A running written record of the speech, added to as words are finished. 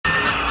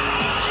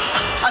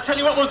I tell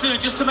you what we'll do,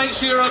 just to make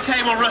sure you're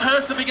okay, we'll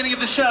rehearse the beginning of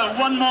the show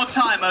one more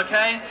time,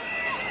 okay?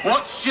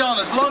 Watch John.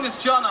 As long as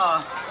John,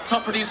 our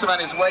top producer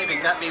man, is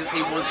waving, that means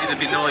he wants you to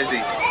be noisy.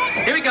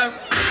 Here we go.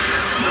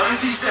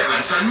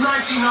 97 to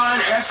 99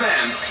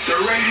 FM, the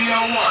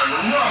Radio 1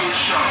 Road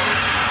Show.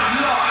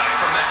 Live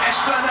from the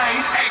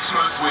Esplanade,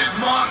 Exmouth with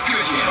Mark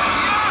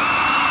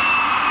Goodyear.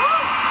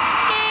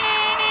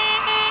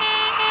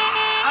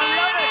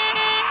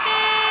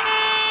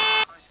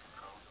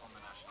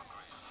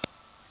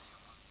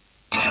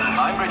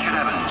 I'm Richard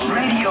Evans.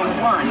 Radio 1.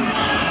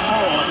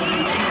 More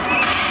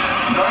music.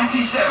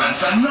 97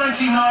 to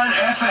 99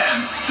 FM,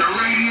 the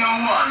Radio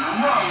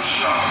 1 Road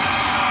Show.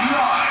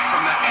 Live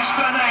from the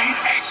Esplanade,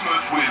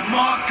 Exmouth with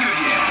Mark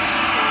Goodyear.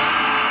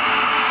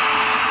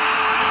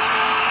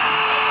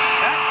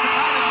 That's the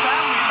kind of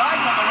sound we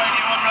like on the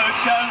Radio 1 Road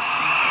Show.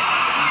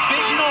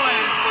 Big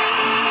noise.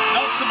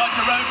 Not so much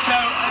a road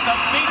show as a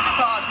beach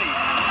party.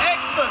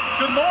 Exmouth,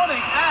 good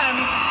morning, and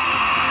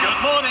good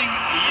morning,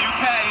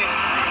 UK.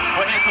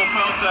 We're here till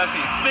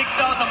 12:30. Big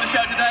start on the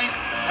show today,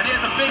 and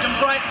here's a big and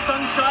bright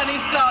sunshiny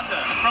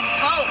starter from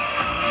Pulp.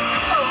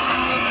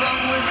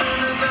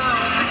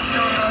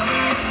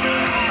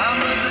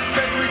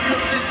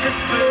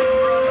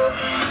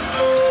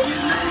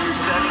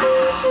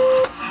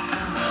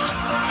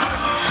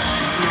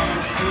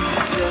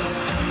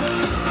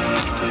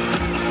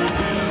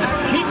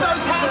 Keep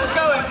those hands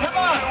going, come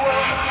on!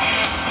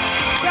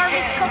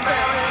 Jarvis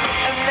Cocker.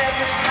 I'm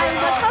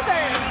the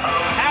Cocker.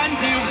 And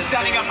you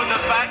standing up at the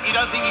back, you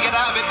don't think you get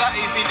out of it that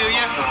easy, do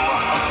you?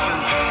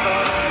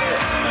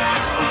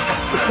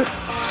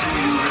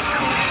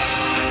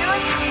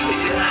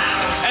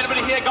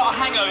 Anybody here got a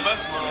hangover?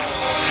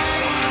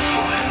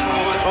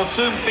 We'll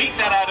soon beat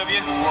that out of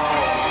you.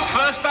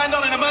 First band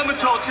on in a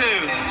moment or two.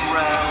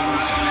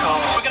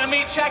 We're going to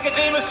meet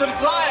Chakademus and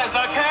Pliers,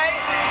 okay?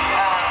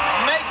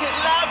 Make it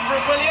loud,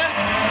 Brooke, will you?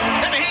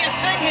 Let me hear you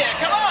sing here,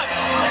 come on!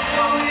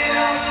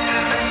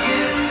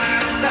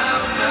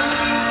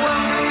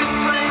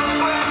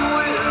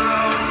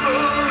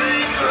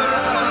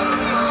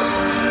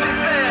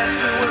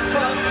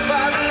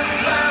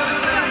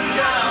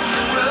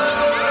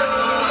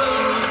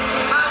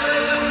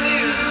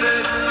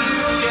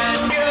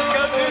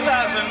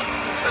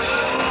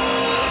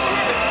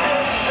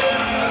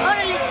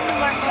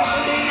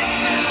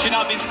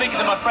 I've been speaking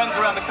to my friends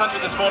around the country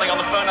this morning on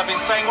the phone. I've been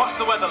saying, what's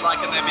the weather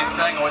like? And they've been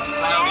saying, oh, it's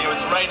cloudy or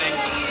it's raining.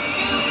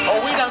 Oh,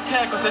 we don't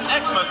care, because in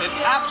Exmouth it's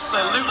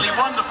absolutely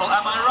wonderful.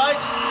 Am I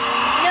right?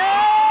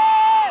 No!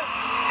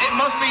 It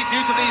must be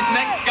due to these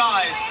next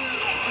guys.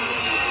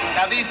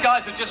 Now, these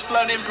guys have just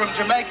flown in from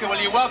Jamaica.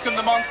 Will you welcome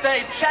them on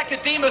stage?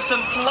 Chakademus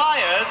and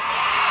Pliers.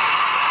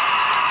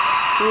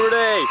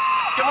 Hooray!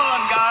 Come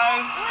on,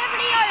 guys.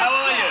 How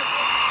are you?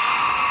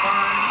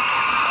 Fine.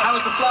 How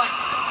was the flight?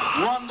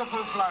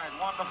 Wonderful flight,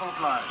 wonderful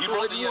flight. You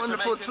brought the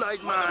wonderful Jamaican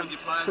flight, weather man. with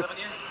your Pliers, haven't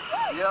you?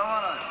 Yeah,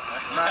 man.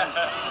 That's nice.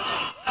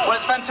 Well,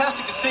 it's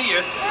fantastic to see you.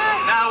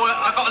 Now,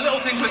 I've got a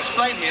little thing to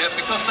explain here,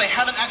 because they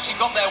haven't actually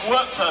got their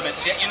work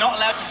permits yet. You're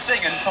not allowed to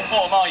sing and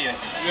perform, are you?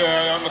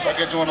 Yeah, I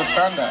get to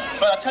understand that.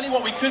 But I'll tell you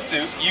what we could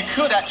do. You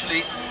could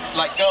actually,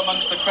 like, go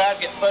amongst the crowd,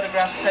 get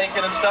photographs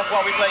taken and stuff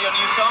while we play your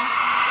new song.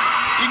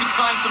 You could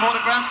sign some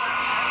autographs.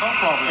 No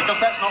problem. Because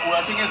that's not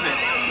working, is it?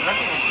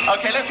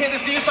 Okay, let's hear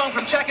this new song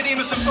from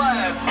Chakademus and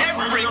Pliers.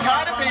 Every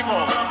kind of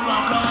people.